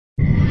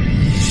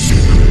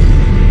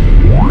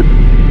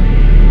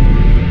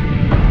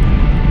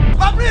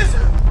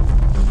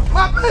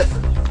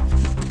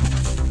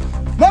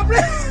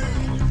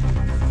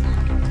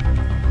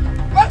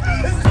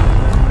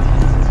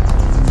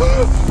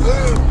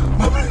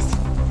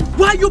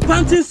Why are you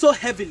panting so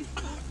heavily?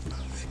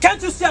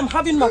 Can't you see I'm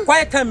having my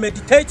quiet time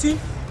meditating?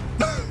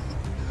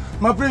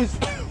 My prince,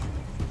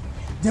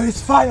 there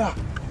is fire.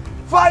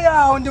 Fire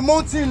on the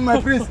mountain,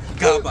 my prince.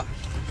 Gaba,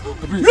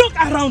 look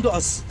around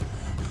us.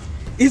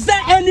 Is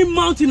there any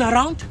mountain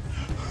around?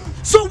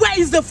 So where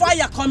is the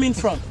fire coming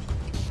from?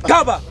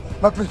 Gaba,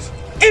 my prince.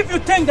 If you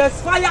think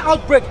there's fire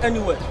outbreak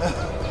anywhere,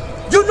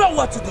 you know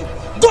what to do.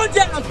 Go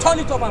there and turn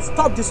it off and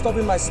stop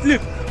disturbing my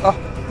sleep.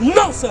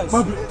 Nonsense.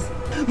 My prince.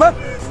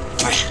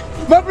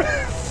 My prince.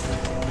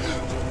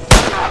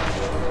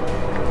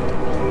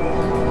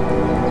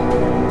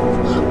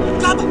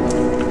 Gaba!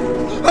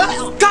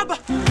 Gaba!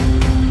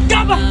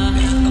 Gaba!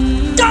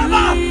 Gaba!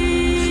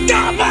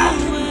 Gaba!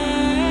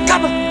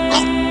 Gaba!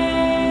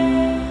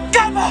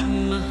 Gaba!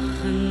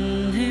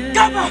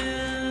 Gaba!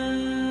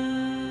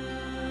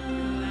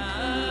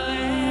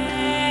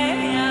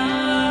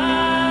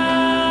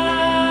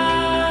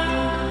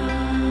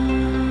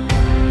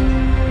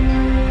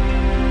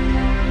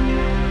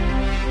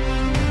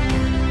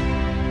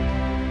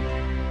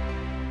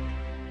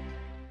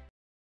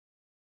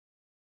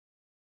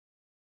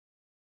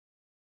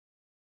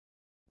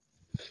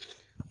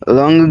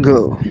 Long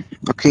ago,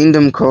 a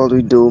kingdom called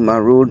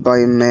Idoma ruled by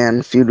a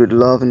man filled with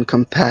love and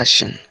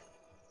compassion.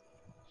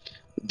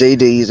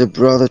 Dede is a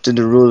brother to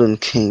the ruling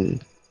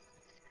king.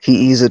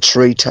 He is a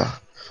traitor,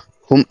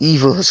 whom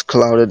evil has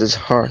clouded his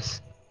heart.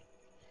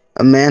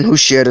 A man who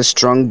shared a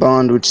strong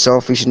bond with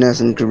selfishness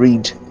and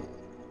greed.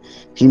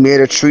 He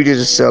made a treaty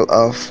to sell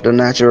off the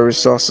natural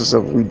resources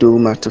of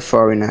Idoma to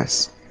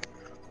foreigners,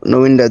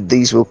 knowing that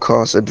these will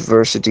cause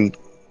adversity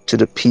to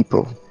the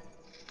people.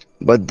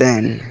 But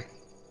then,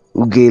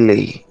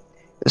 Ugele,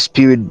 a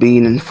spirit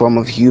being in form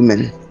of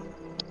human,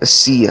 a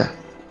seer,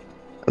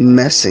 a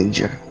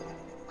messenger,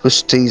 who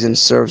stays and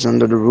serves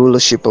under the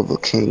rulership of a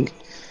king,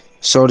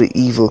 saw the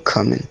evil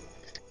coming,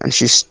 and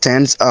she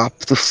stands up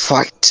to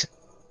fight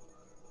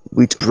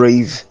with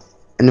brave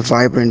and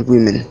vibrant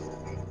women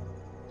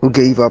who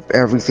gave up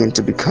everything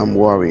to become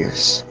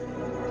warriors,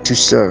 to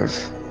serve.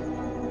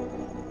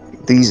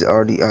 These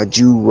are the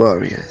Aju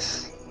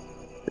warriors.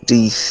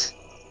 These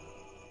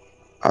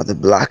are the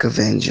Black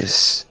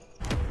Avengers.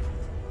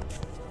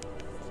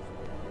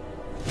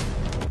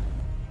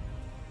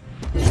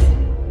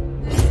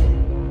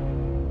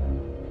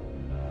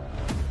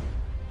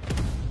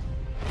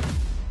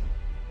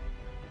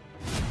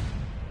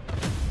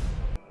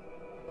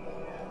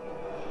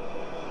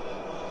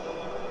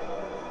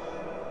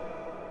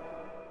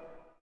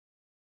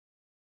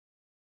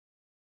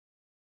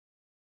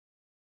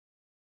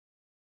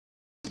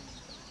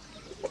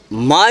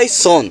 My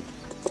son,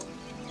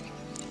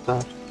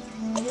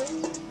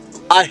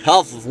 I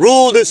have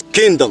ruled this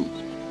kingdom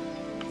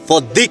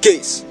for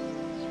decades,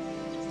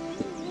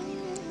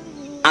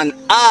 and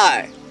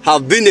I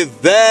have been a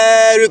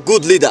very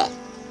good leader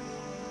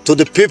to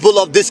the people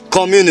of this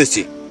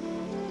community.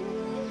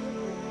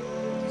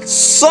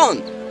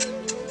 Son,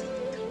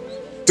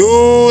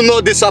 do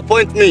not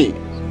disappoint me,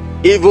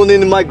 even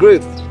in my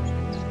grave.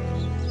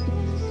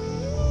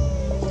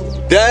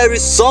 There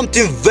is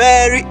something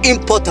very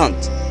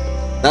important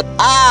that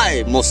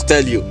I must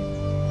tell you,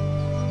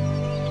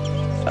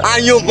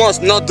 and you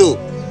must not do.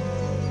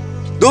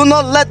 Do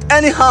not let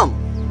any harm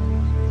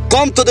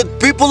come to the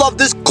people of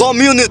this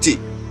community.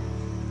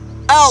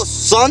 Else,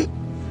 son,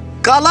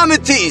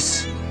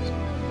 calamities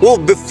will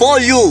befall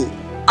you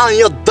and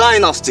your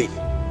dynasty.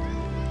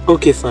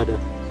 Okay, father.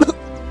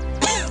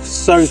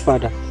 Sorry,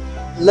 father.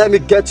 Let me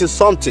get you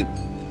something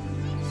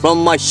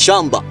from my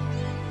shamba.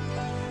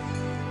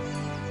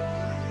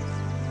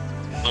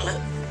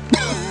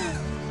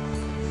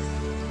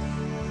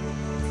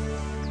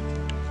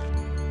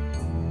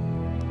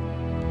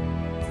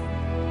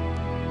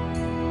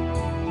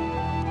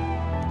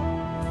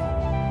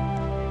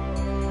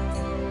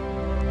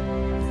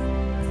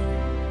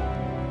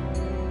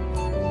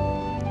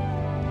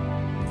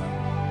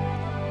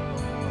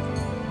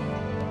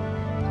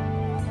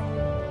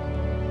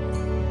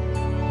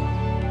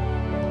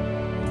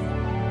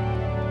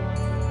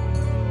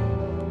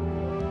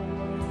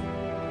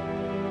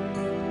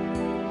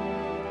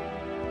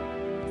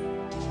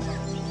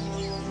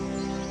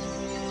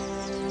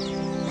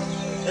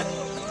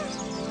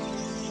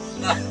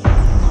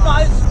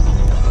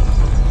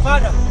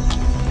 Father!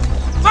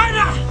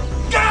 Father!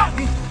 God!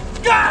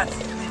 God!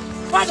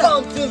 Father!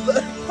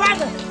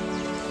 Father!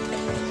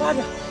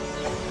 Father!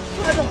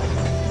 Father!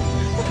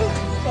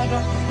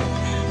 Father!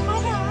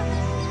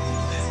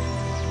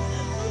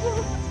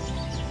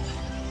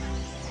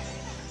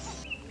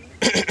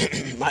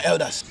 My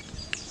elders,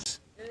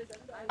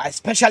 I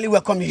especially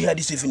welcome you here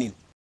this evening.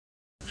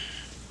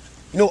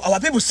 You know, our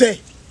people say,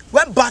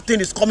 when bad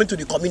thing is coming to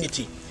the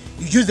community,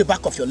 you use the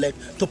back of your leg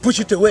to push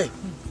it away.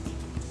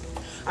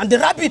 And the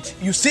rabbit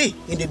you see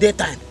in the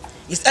daytime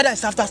is either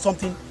it's after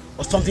something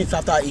or something is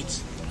after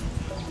it.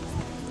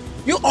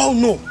 You all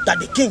know that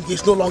the king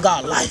is no longer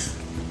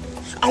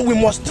alive. And we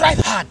must strive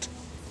hard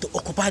to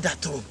occupy that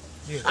throne.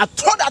 Yes. And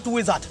throw that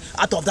wizard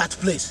out of that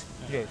place.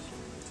 Yes.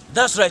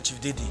 That's right,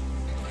 Chief Dede.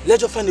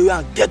 Let's just find a way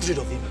and get rid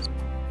of him.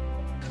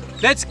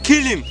 Let's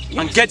kill him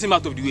and get him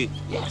out of the way.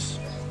 Yes.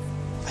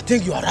 I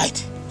think you are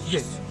right.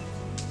 Yes.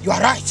 You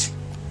are right.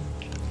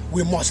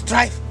 We must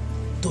strive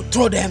to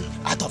throw them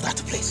out of that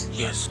place.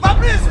 Yes. My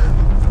prince!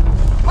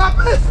 My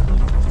prince!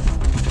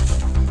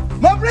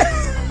 My prince!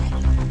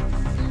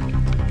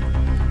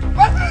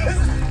 My prince!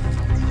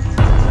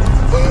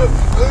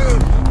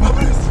 My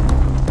prince!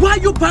 Why are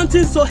you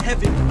panting so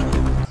heavy?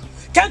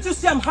 Can't you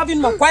see I'm having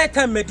my quiet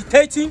time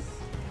meditating?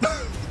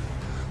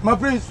 My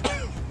prince,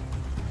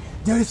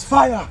 there is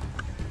fire.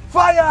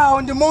 Fire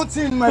on the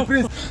mountain, my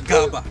prince.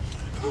 Gaba,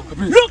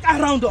 look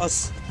around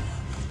us.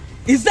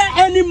 Is there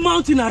any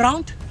mountain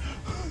around?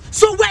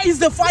 So where is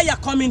the fire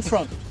coming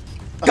from?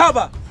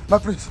 Gaba, My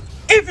prince.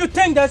 if you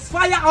think there's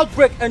fire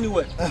outbreak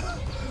anywhere,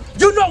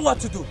 you know what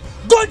to do.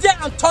 Go there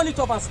and turn it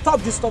off and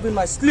stop disturbing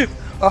my sleep.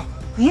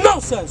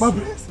 Nonsense. My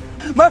prince.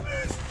 My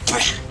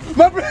prince.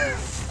 My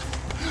prince.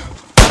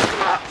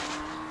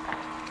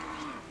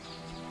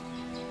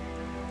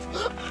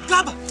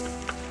 Gaba!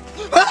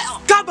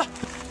 Gaba!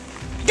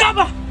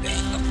 Gaba!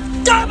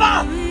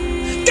 Gaba!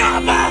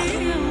 Gaba!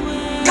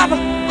 Gaba!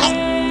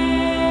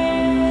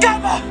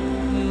 Gaba!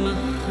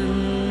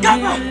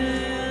 Gaba!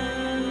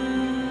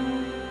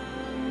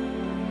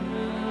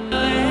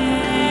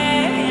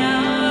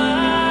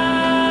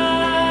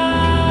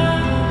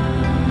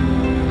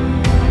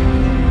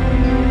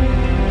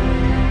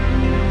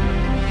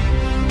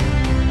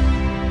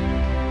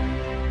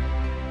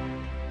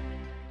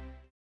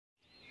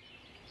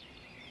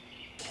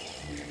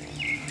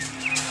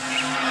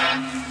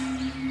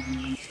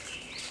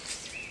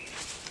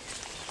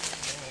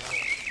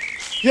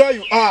 Here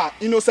you are,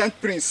 innocent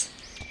prince.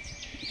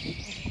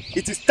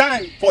 It is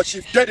time for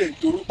Chief Dede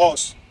to rule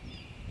us.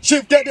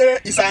 Chief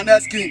Dede is our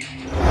next king.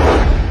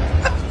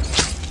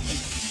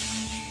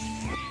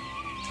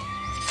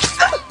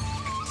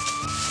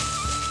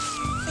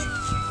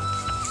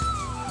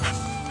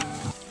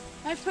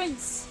 My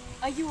prince,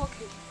 are you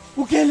okay?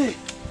 Ugele!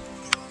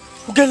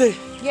 Ugele!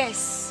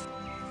 Yes.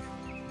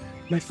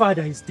 My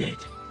father is dead.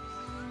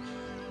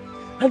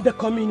 And the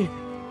community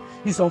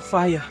is on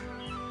fire.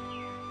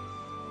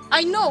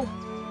 I know.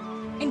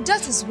 And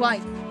that is why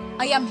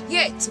I am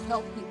here to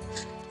help you.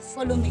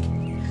 Follow me.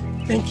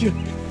 Thank you.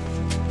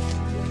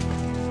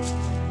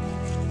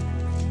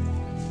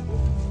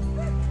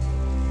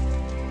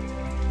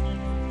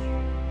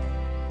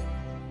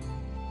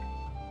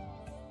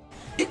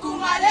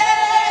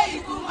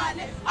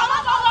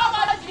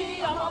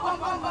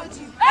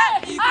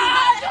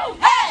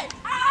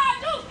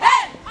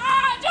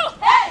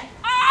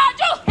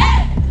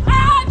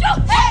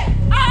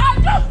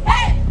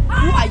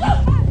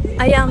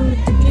 I am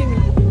the Miri.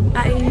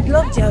 I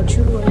love their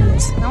true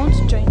warriors. I want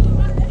to join them.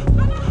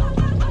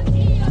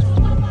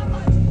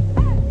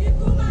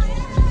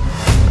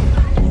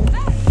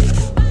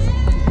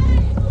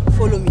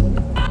 Follow me.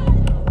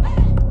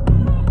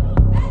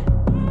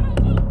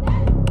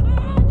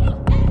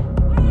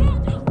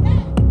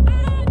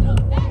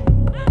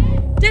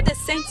 Did they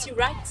send you,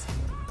 right?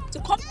 To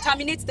come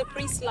terminate the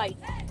prince's life.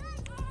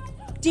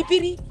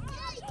 Dibiri,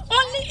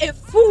 only a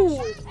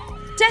fool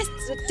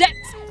tests the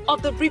depth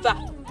of the river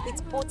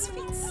with both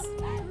feet.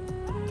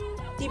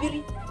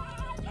 Dibiri,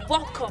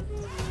 welcome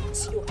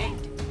to your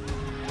end.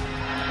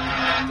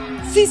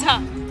 Seize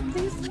her.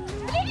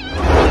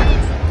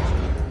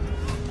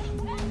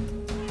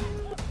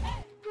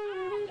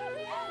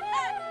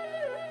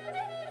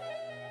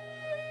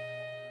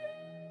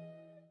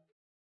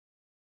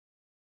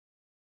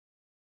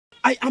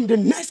 I am the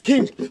next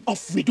king of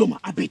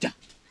Widoma Abida.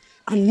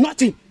 And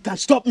nothing can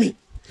stop me.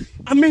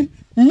 I mean,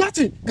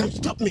 nothing can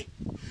stop me.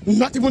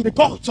 Not even the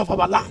gods of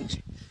our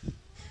land.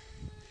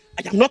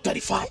 I am not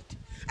terrified.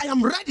 I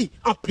am ready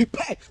and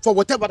prepared for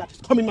whatever that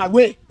is coming my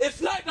way. A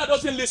fly that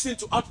doesn't listen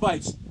to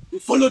advice will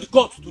follow the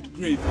gods to the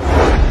grave.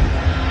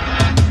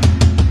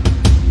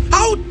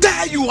 How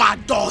dare you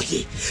adore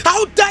him?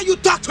 How dare you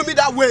talk to me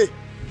that way?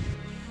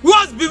 Who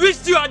has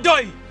bewitched you,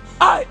 Adoi?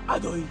 I,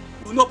 Adoi,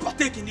 will not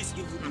partake in this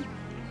evil deed.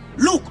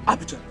 Look,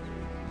 Abijah,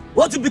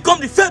 what will become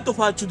the fate of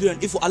our children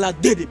if Allah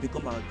did they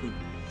become our king?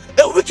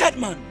 A wicked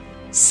man,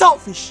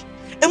 selfish,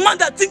 a man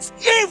that thinks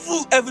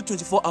evil every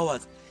 24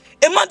 hours,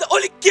 a man that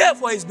only cares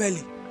for his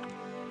belly,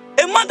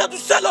 a man that will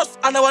sell us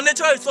and our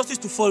natural resources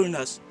to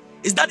foreigners.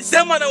 Is that the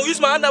same man I will use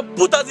my hand and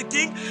put as a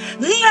king?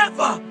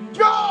 Never!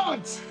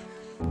 God!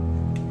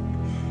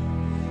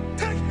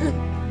 Take him!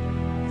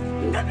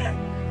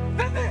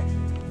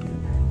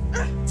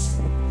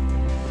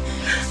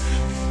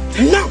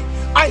 Now,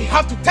 I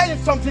have to tell you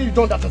something you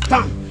don't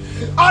understand.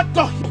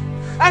 Adore him.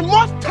 I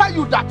must tell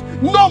you that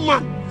no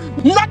man,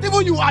 not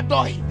even you,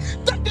 adore him.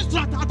 Take this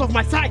rat out of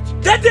my sight.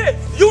 Dede,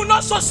 you will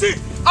not succeed.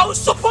 I will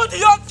support the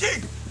young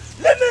king.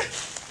 Let me.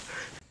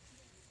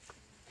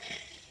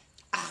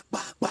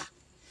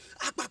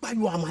 Akbakba,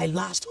 you are my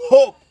last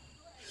hope.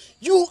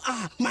 You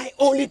are my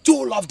only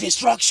tool of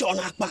destruction,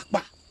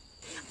 Akbakba.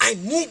 I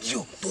need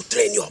you to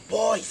train your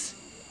boys.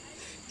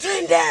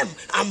 Train them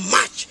and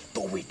march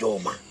to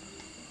Widoma.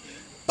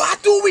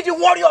 Battle with the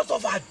warriors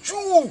of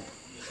Aju.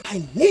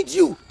 I need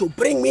you to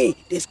bring me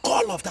the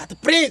skull of that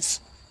prince.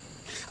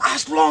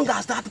 As long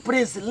as that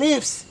prince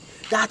lives,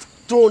 that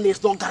throne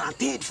is not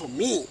guaranteed for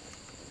me.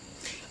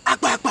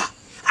 Akpa,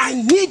 I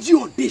need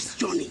you on this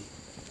journey.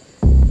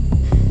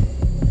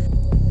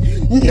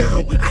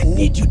 Now I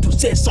need you to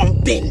say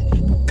something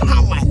to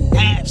calm my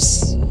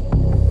nerves.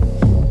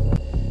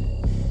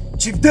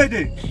 Chief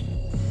Dede,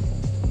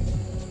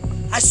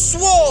 I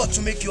swore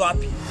to make you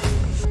happy.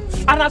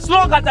 and as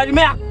long as I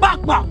remain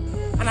Akpa,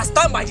 And I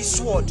stand by this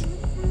sword,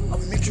 I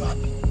will make you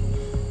happy.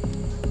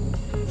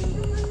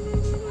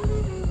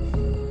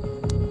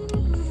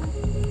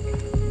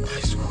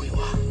 That is who you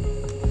are.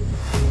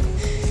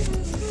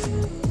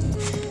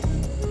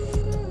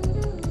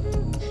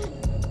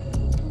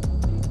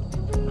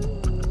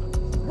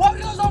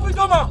 Warriors of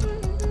Widoma!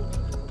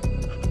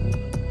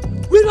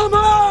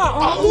 Widoma!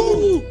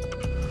 Ahoo!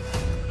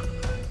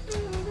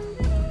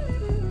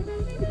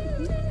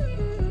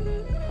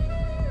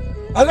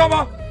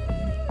 Agaba,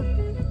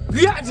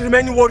 where are the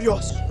remaining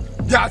warriors?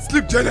 They are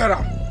asleep,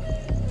 General.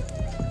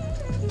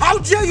 How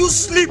dare you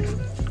sleep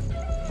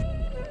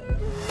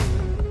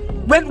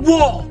when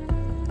war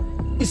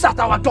is at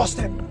our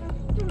doorstep?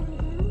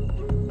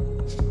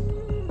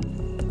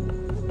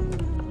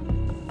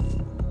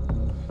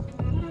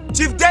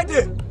 Chief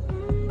Dede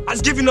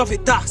has given us a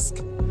task,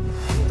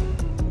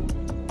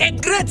 a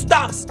great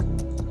task,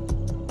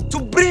 to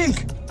bring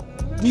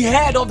the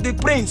head of the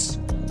prince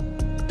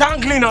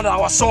dangling on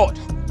our sword.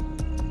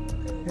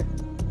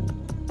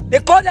 They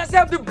call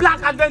themselves the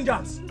Black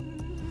Avengers.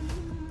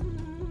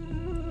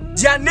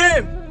 Their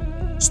name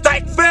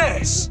strikes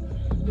first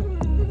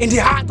in the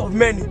heart of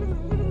many,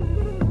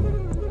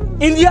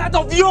 in the heart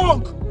of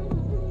young,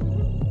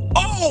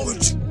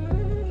 old,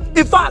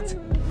 in fact,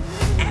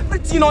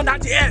 everything under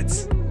the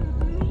earth.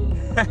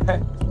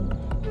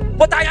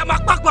 But I am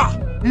Akpakpa.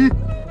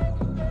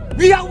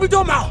 We are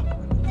Widoma.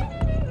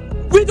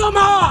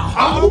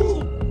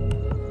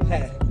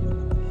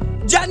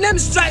 Their name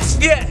strikes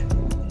fear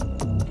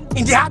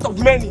in the heart of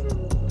many,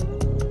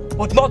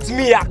 but not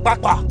me,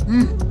 Akpakpa.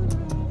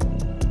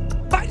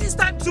 By this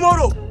time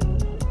tomorrow,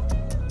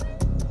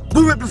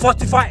 we will be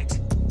fortified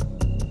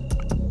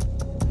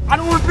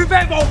and we will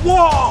prepare for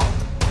war.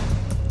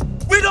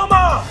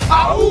 Widoma!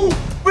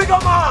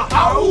 Widoma!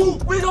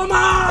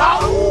 Widoma!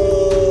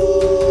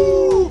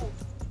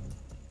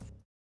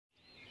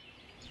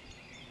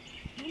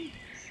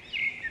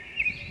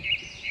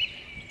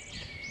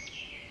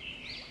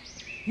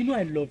 You know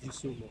I love you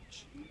so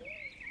much.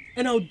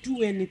 And I'll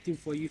do anything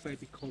for you if I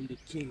become the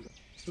king.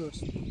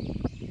 Trust me.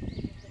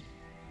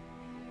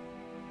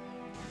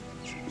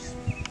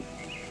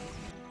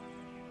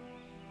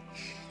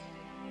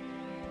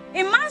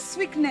 A man's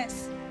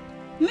weakness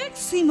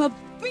makes him a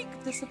big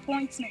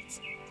disappointment.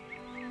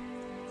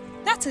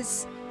 That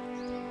is,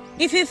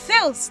 if he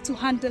fails to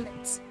handle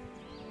it.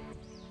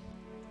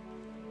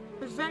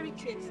 Be very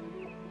careful.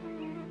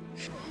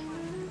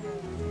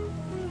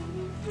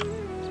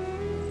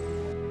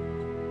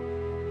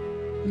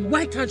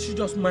 Why can't she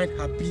just mind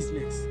her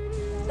business?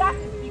 That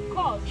is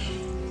because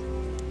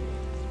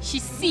she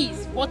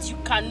sees what you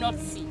cannot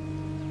see.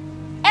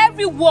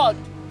 Every word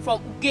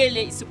from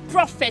Ugele is a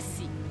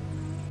prophecy.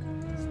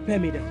 Spare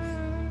me that.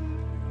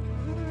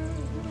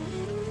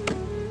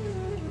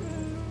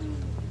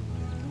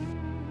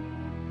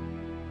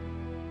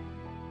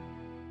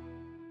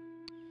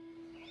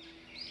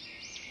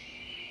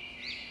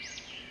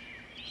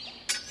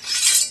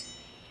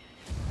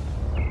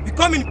 We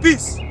come in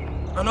peace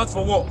and not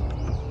for war.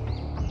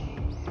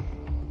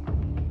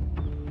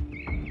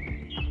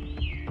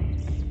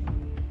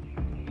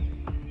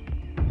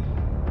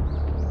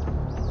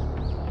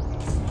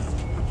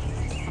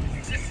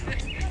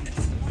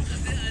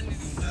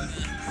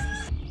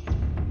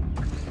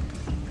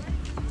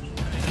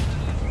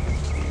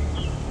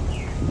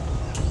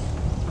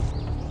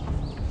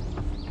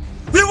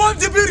 We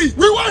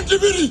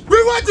want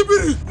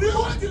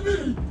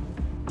Jibiri!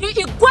 The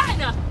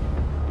iguana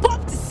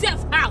popped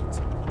itself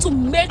out to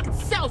make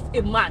itself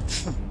a man.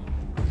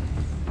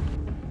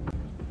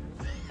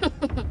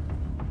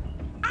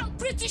 I'm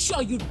pretty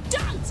sure you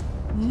don't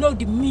know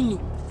the meaning.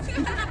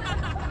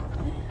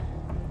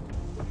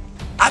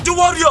 Are the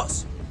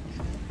warriors?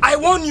 I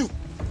warn you.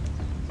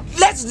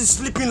 Let the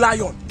sleeping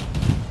lion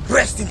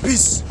rest in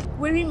peace.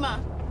 Werima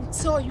will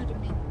tell you the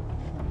meaning.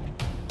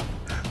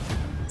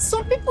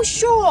 Some people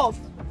show off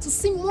to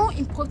seem more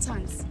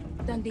important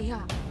than they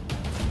are.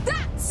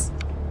 That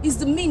is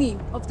the meaning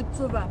of the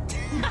proverb.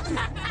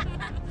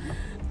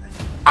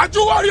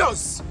 Aju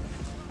warriors,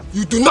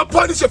 you do not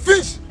punish a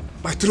fish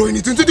by throwing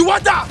it into the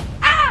water.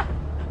 Ah!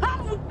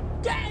 How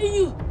dare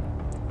you!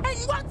 And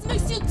what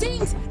makes you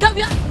think that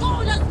we are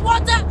cold as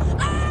water?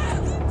 Ah!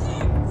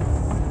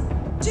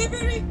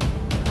 Jibiri!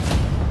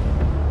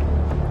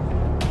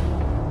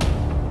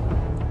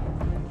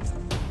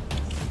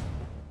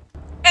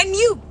 And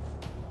you,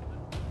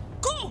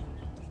 go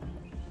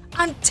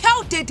and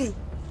tell Dede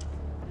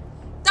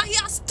that he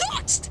has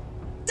touched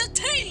the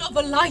tail of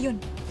a lion.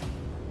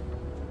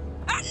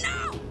 And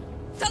now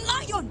the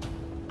lion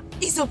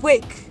is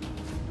awake.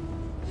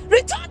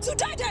 Return to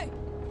Dede.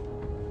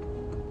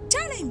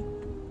 Tell him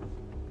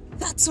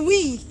that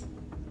we,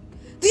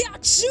 the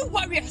true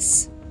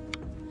warriors,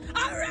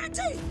 are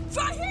ready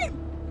for him.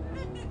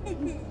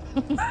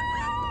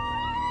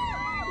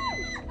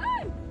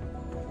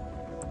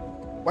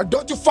 Why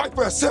don't you fight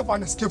for yourself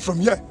and escape from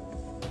here?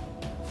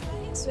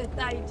 Thanks, we're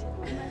tired.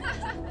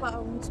 But I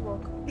won't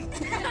walk.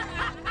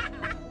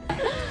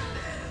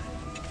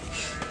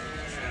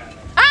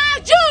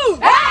 Jew!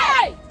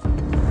 Hey!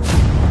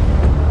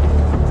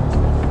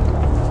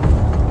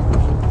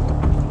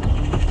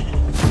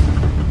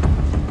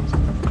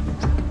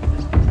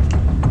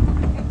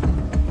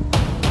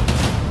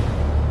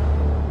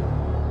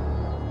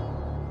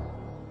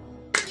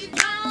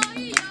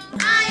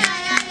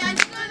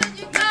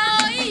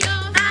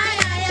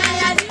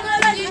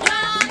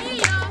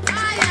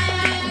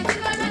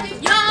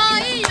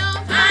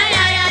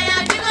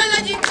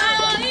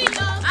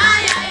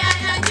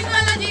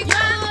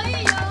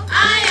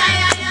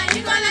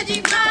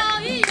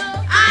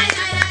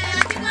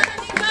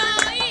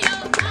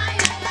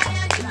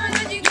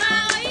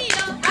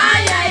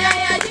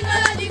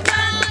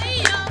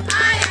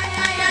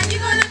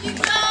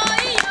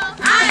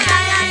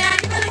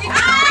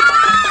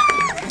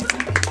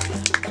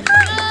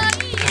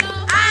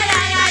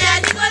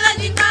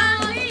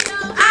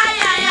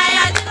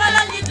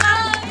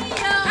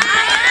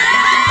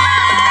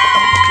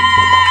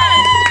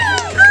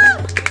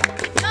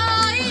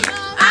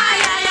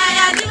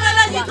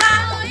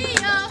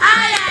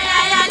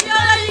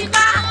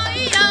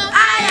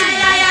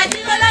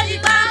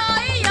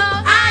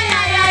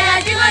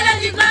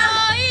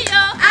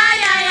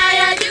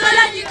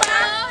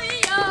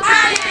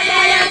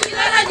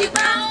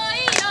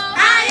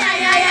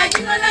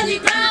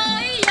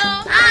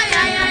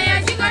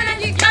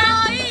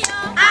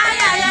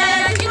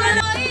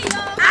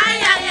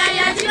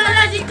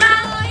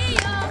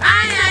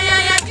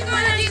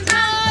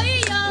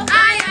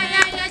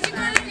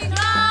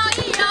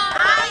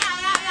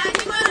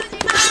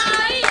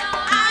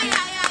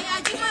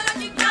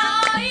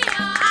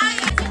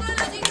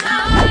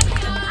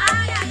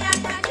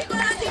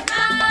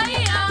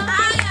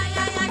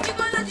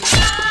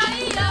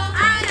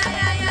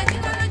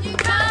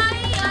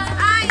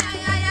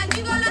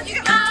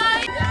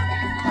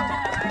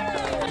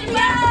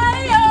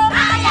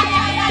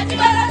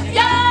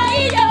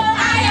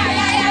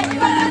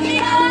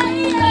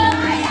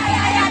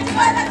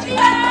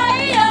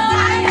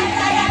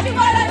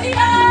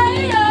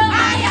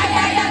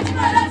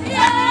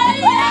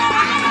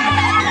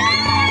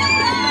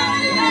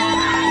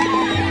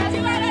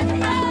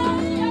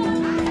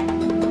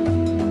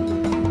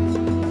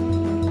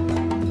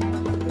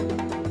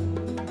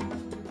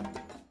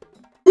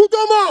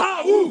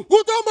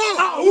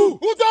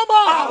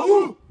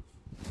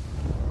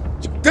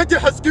 Dede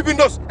has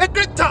given us a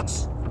great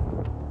task.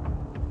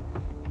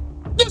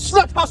 This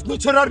land has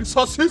natural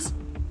resources,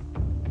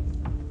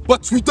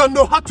 but we don't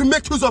know how to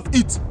make use of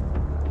it.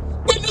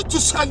 We need to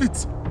sell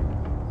it.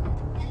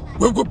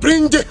 When we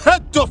bring the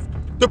head of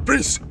the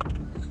prince,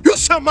 you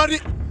shall marry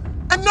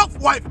enough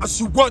wife as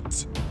you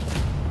want.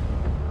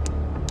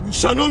 You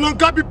shall no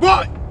longer be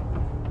boy.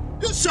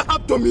 You shall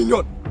have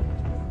dominion.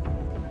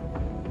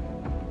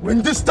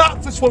 When this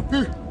task is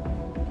fulfilled,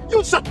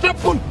 you shall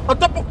trample on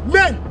top of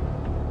men.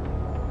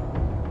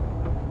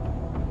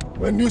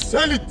 When you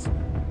sell it,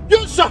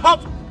 you shall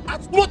have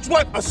as much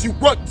wife as you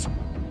want.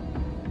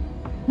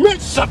 Men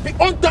shall be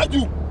under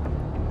you.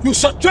 You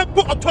shall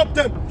trample atop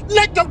them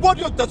like the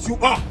warrior that you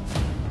are.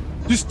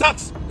 This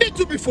task needs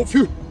to be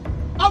fulfilled.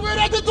 Are we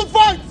ready to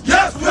fight?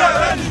 Yes, we are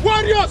ready.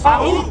 Warriors,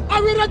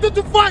 are we ready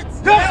to fight?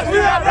 Yes, we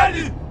are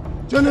ready.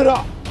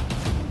 General.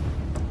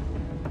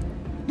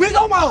 You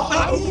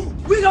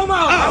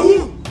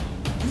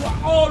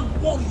are all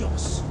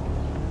warriors.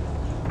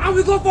 And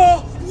we go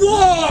for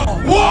war!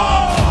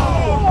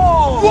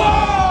 War!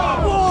 War!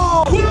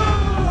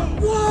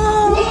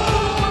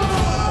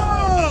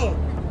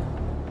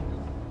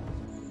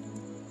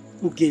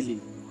 Ugele,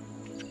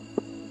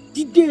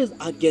 the days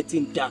are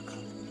getting darker.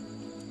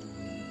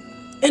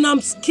 And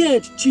I'm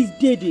scared Chief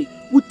Dede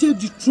will take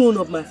the throne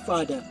of my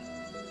father.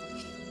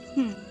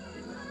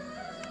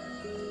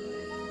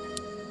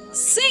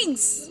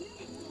 Since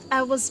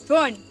I was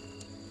born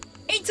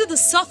into the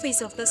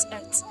surface of this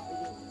earth,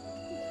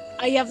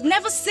 I have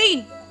never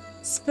seen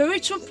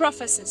spiritual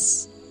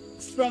prophecies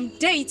from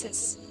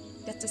deities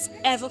that has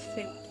ever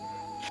failed.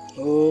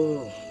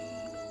 Oh,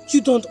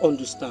 you don't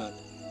understand.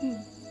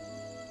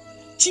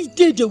 Chief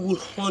Dede will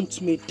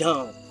hunt me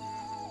down.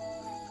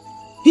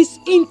 His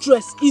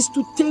interest is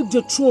to take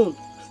the throne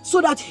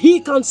so that he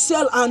can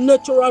sell our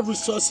natural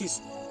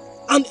resources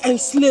and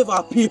enslave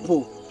our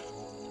people.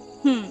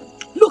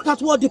 Look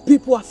at what the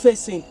people are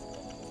facing.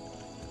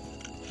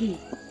 The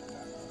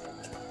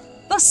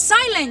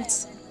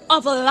silence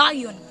of a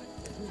lion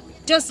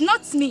does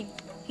not mean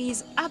he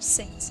is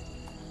absent.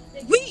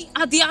 We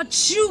are the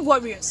true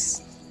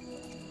warriors,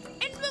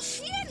 and we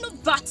fear no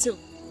battle.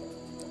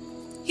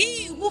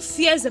 He who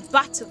fears a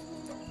battle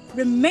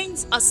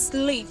remains a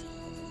slave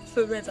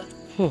forever.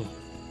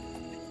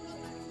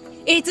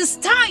 It is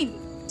time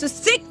to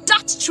take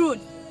that throne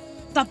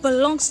that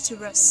belongs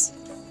to us.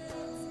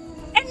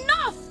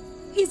 Enough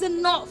is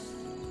enough.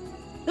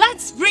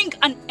 Let's bring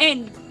an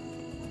end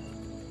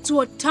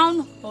to a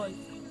town hall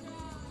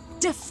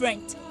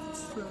different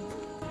from.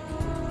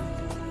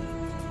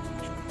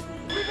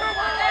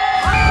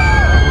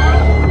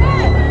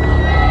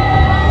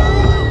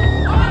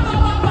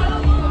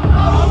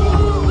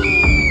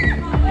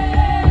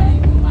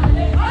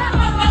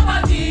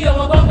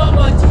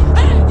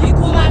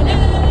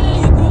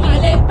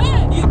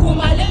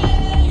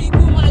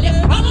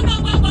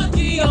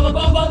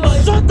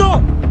 Shut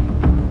up!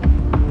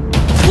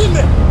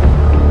 Women!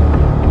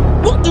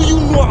 What do you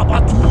know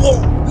about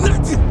war?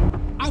 Nothing!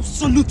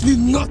 Absolutely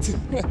nothing!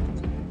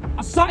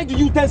 Aside the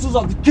utensils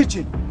of the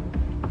kitchen.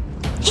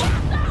 Shut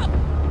up!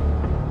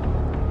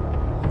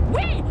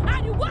 We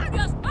are the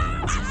warriors!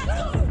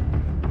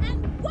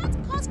 And what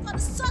caused for the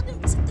sudden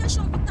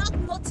visitation without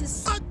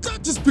notice? And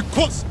that is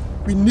because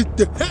we need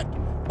the head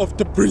of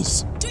the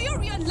prince. Do you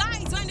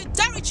realize we're in the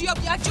territory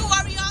of the Aju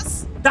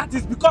warriors? That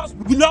is because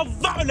we love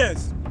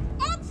violence!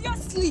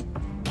 Obviously,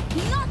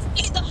 not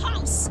in the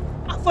house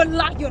of a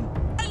lion.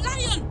 A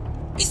lion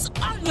is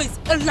always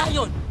a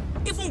lion,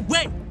 even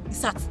when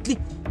it's asleep.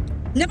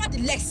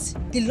 Nevertheless,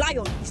 the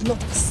lion is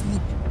not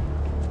asleep.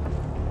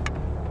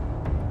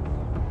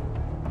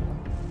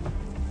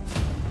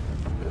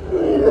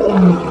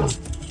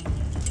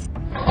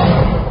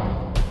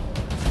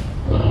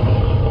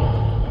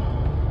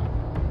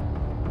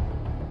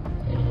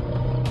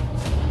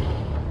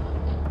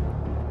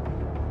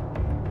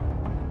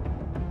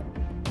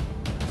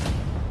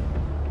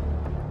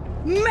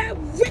 My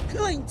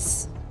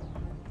weaklings!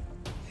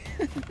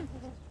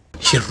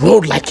 She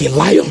roared like a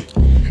lion,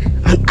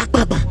 and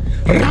Akbaba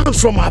ran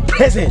from her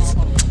presence.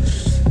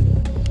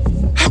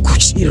 How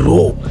could she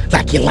roar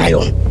like a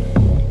lion?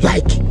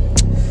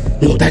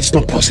 No, that's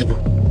not possible.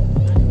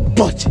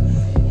 But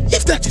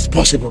if that is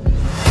possible,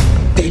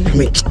 then I'm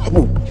in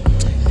trouble.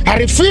 I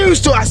refuse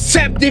to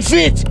accept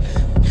defeat.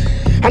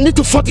 I need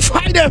to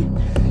fortify them.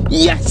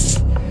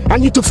 Yes, I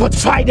need to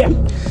fortify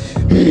them.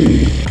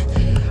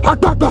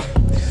 Akbaba.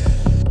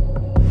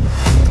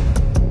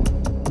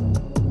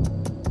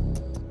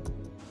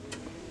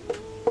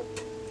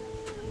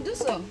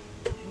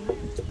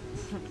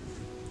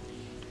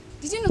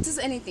 Did you notice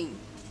anything?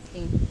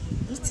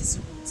 Notice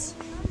what?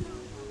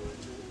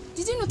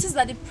 Did you notice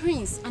that the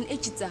prince and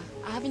Echita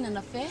are having an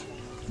affair?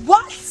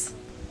 What?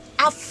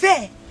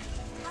 Affair?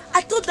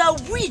 I thought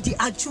that we, the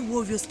Aju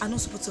warriors, are not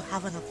supposed to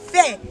have an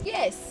affair.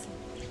 Yes,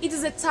 it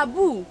is a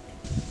taboo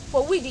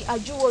for we, the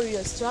Aju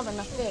warriors, to have an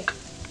affair.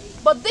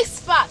 But this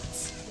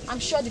fact, I'm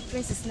sure the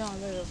prince is now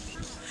aware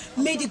of.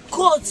 May the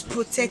gods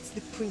protect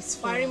the prince.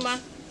 Farima,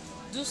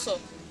 do so.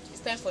 It's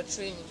time for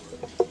training.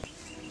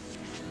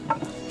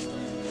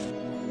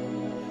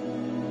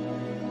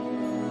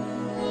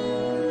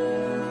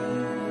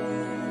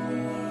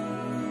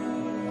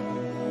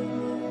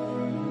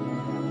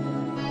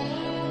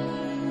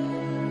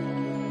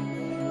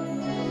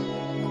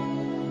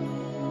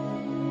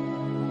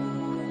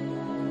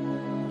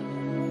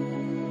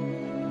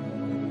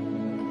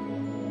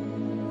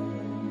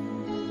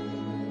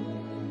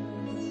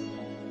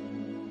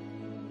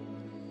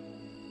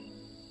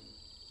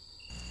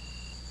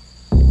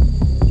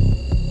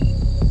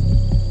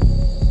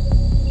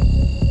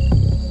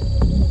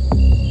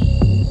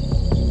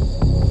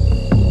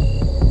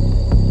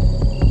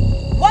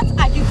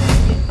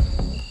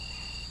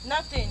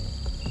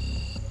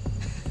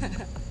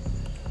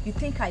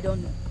 I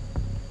don't know.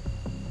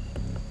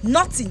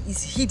 Nothing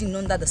is hidden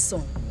under the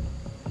sun.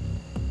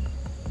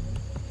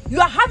 You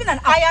are having an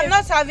affair. I am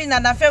not having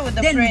an affair with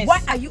the prince. Then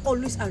why are you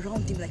always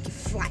around him like a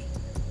fly?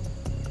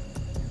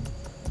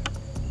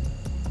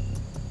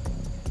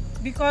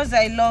 Because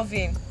I love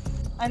him.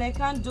 And I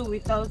can't do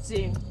without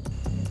him.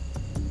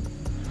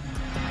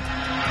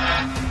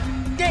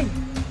 Then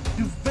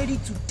be ready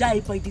to die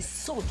by the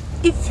sword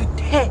if you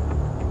dare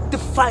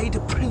defy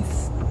the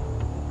prince.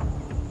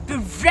 Be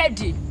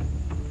ready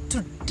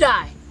to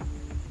die.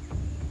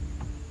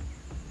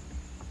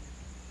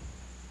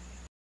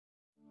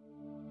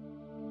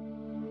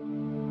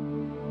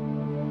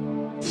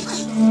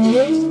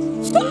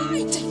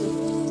 Fight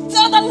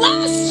till the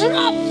last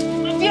drop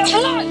of your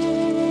blood.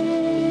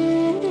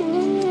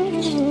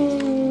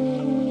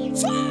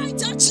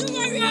 Fight, Aju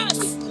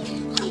warriors.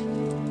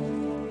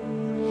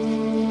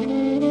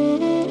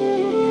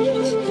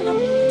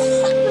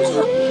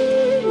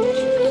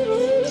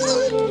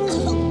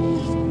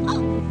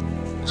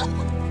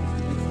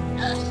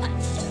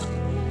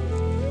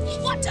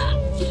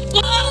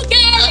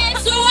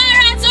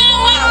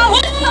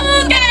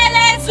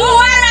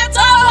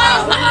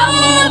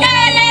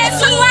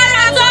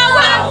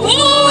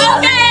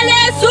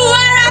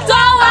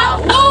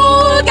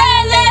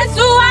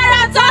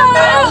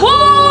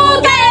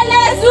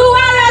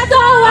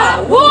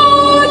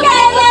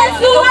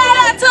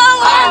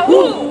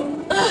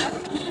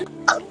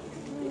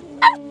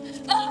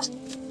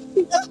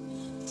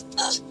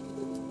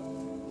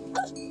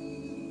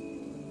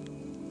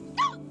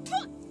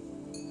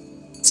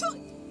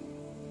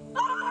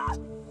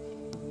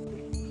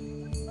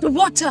 The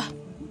water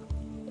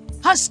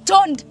has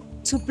turned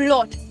to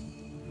blood.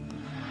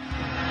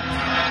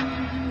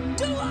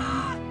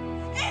 Dua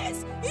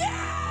is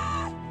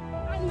here!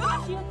 And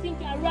what do you think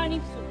you are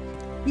running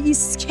to? He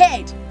is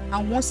scared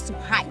and wants to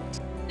hide.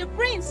 The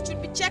prince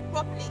should be checked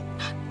properly.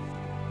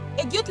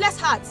 A guiltless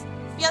heart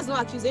fears no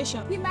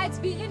accusation. He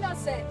might be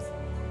innocent.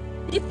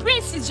 The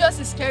prince is just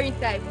a scary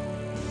type.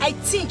 I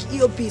think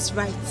EOB is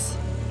right.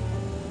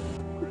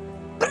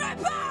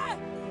 Prepare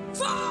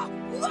for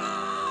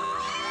war!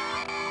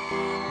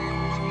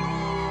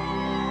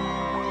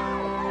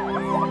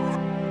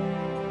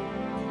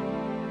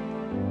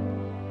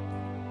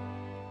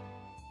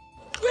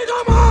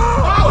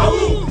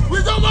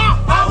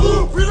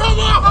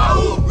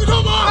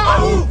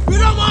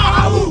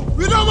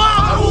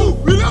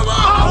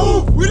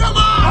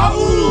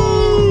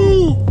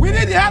 We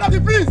need the head of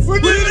the prince! We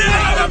need the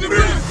head of the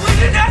prince! We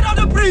need the head of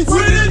the prince! We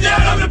need the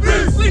head of the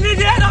prince! We need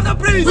the head of the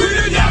prince! We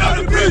need the head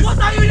of the prince! What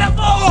are you here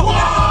for?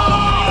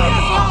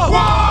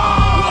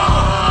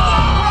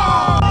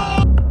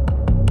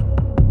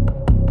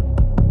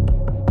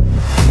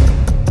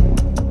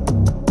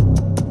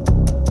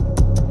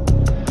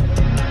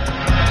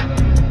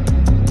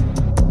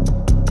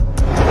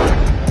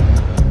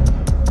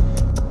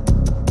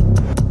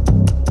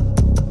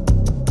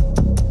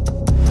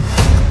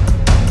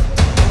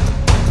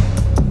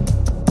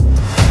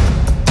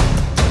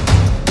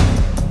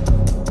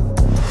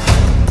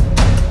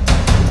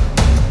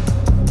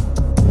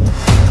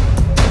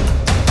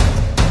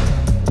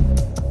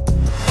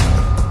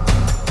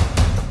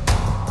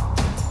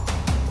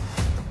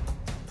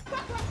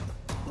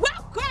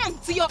 Welcome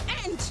to your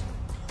end.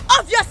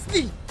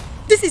 Obviously,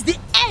 this is the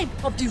end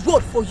of the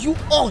road for you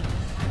all.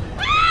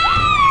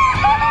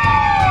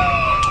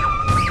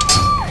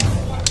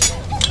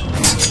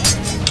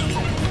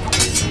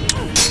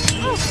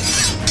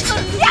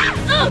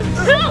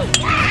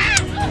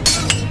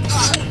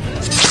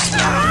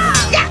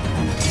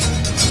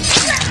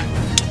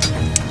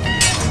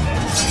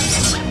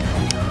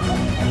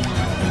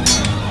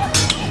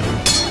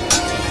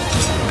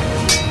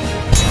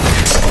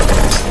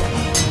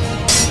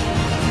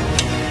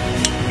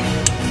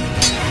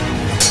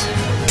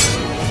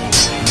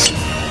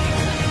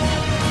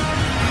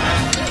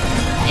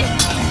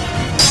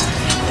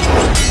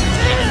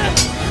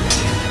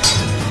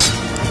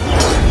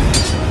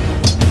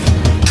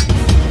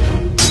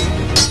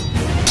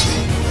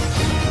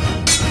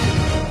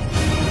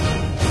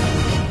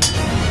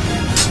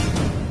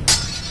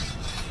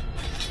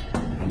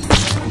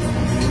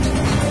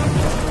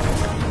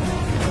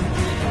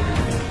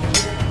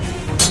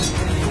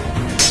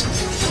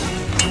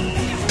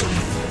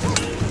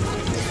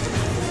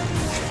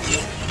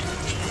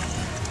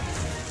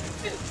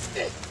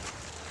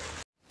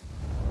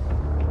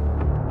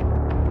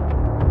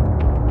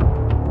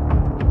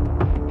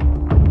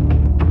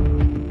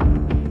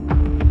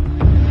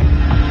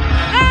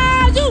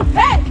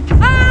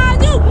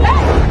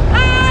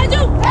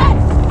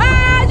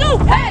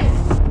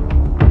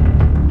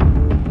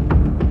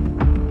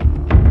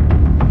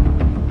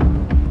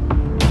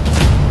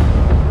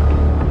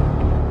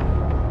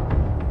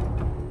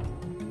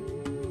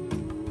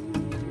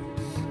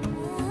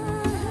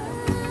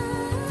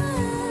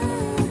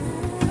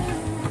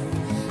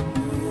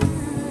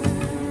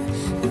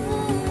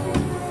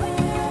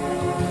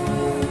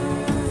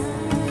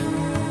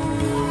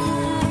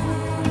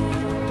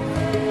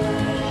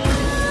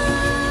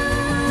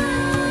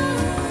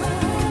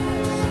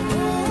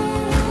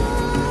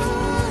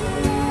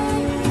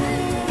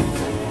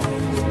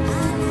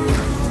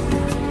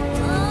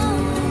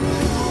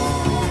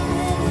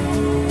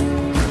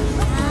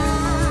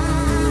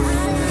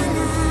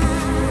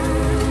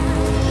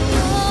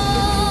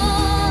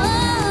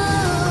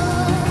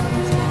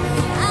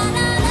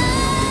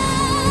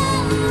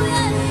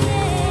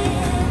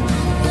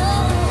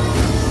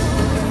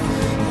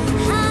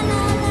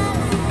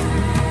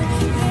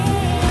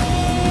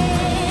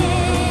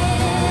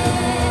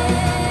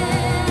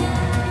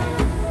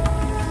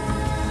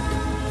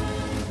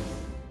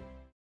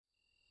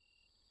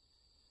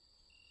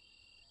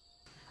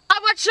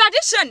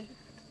 Tradition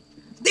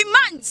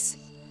demands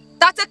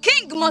that a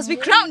king must be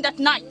crowned at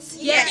night.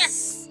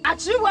 Yes. Are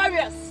true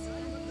warriors.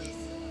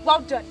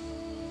 Well done.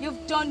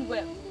 You've done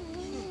well.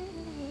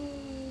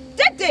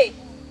 Dede,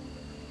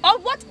 or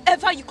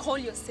whatever you call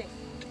yourself,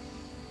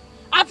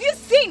 have you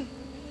seen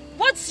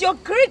what your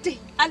greedy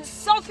and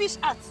selfish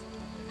heart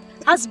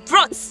has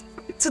brought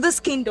to this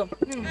kingdom?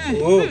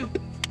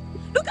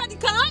 Look at the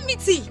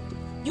calamity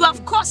you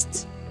have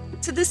caused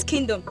to this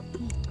kingdom.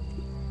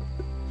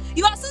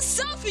 You are so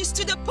selfish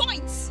to the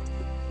point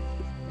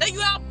that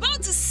you are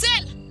about to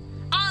sell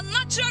our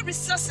natural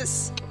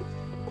resources.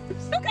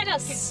 Look at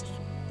us.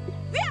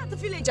 We are the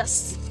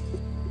villagers.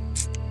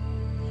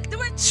 They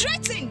were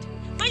threatened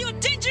by your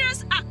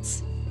dangerous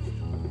acts.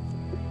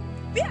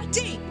 Where are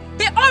they?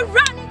 They all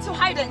ran into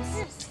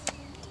hidance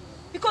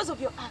because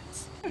of your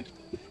acts.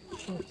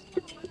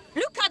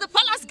 Look at the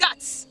palace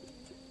guards.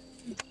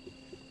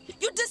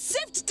 You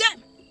deceived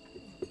them.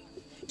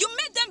 You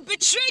made them betray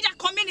betrayed our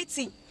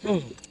community.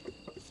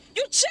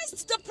 You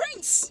chased the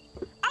prince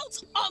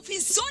out of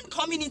his own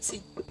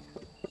community.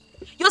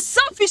 Your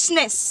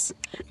selfishness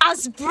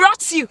has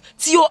brought you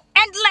to your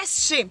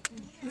endless shame.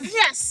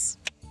 Yes.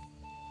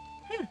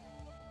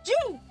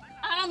 You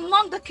are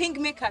among the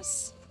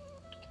kingmakers.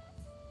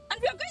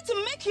 And we are going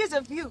to make use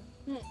of you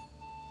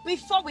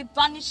before we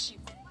banish you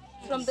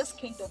from this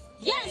kingdom.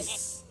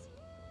 Yes.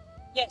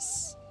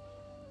 Yes.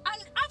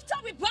 And after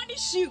we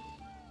banish you,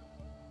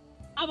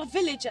 our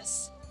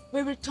villagers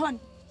will return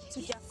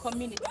to their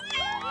community.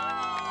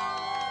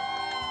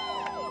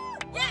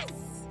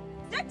 Yes!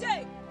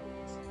 Tete!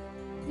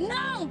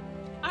 Now,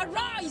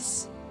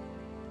 arise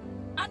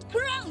and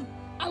crown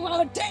our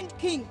ordained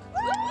king.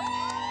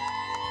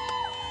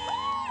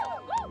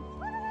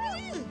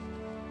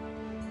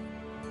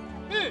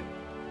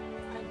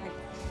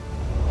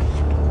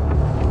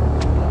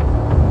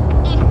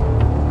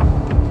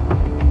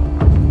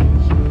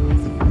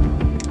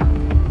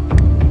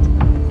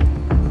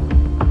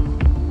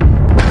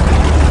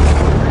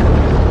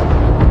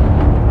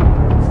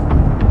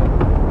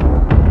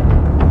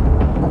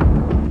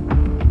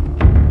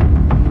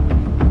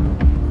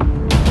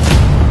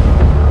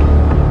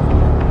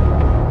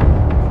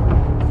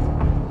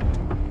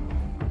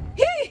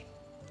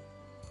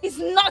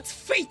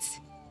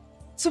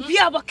 To be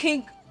our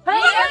king.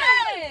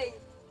 Hey!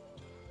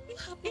 What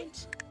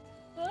happened?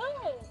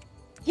 Oh.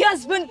 He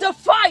has been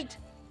defied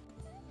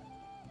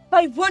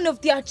by one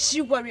of their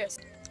true warriors.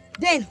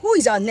 Then who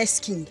is our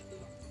next king?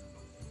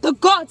 The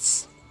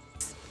gods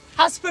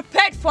has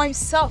prepared for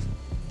himself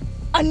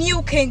a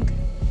new king.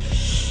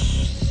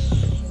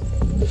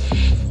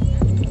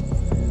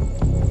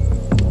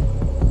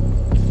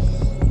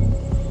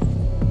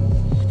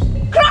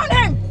 Crown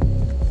him!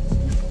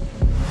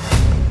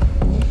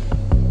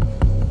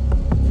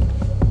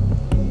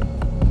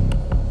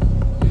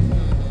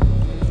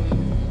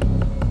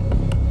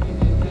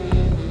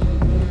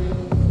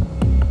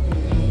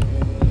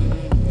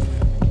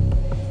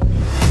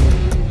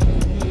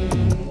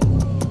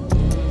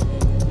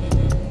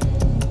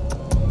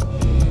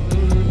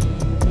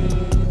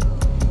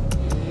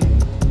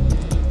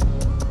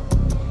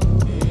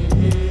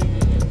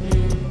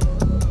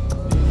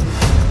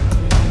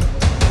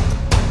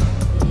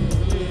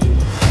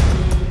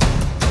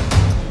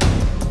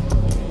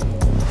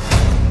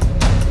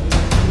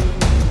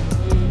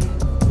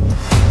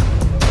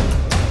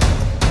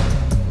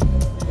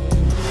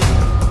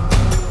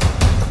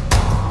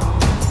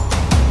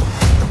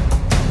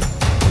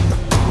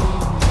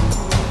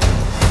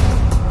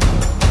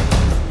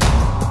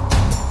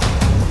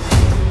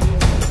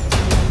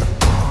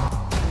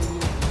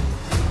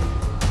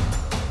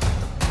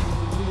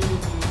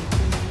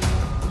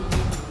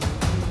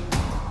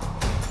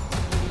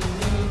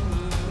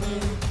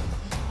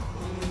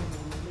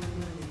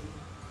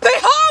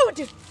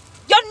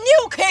 Your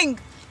new king!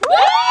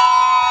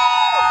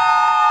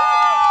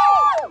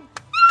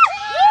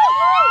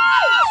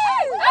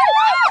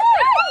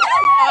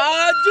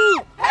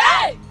 Aju!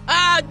 Hey!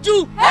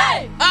 Aju!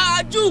 Hey!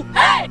 Aju!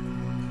 Hey!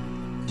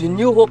 The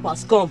new hope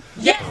has come.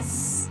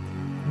 Yes!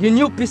 The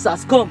new peace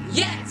has come.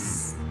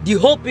 Yes! The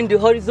hope in the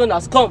horizon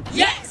has come.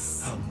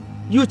 Yes!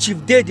 You,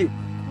 Chief Dede,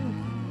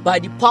 by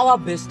the power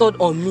bestowed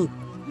on me,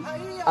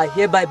 I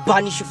hereby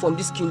banish you from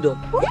this kingdom.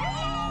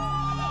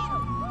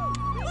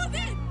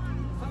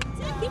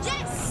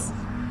 Yes!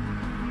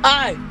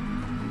 I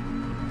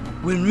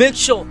will make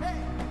sure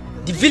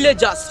the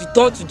villagers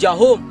return to their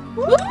home.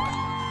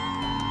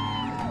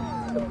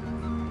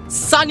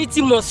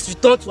 Sanity must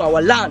return to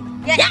our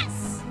land.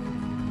 Yes!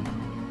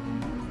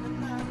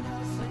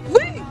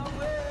 We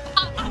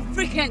are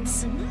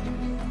Africans.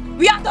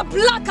 We are the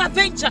Black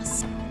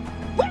Avengers.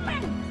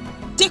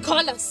 Women, they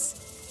call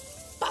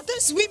us. But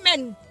these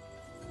women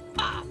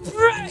are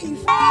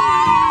brave.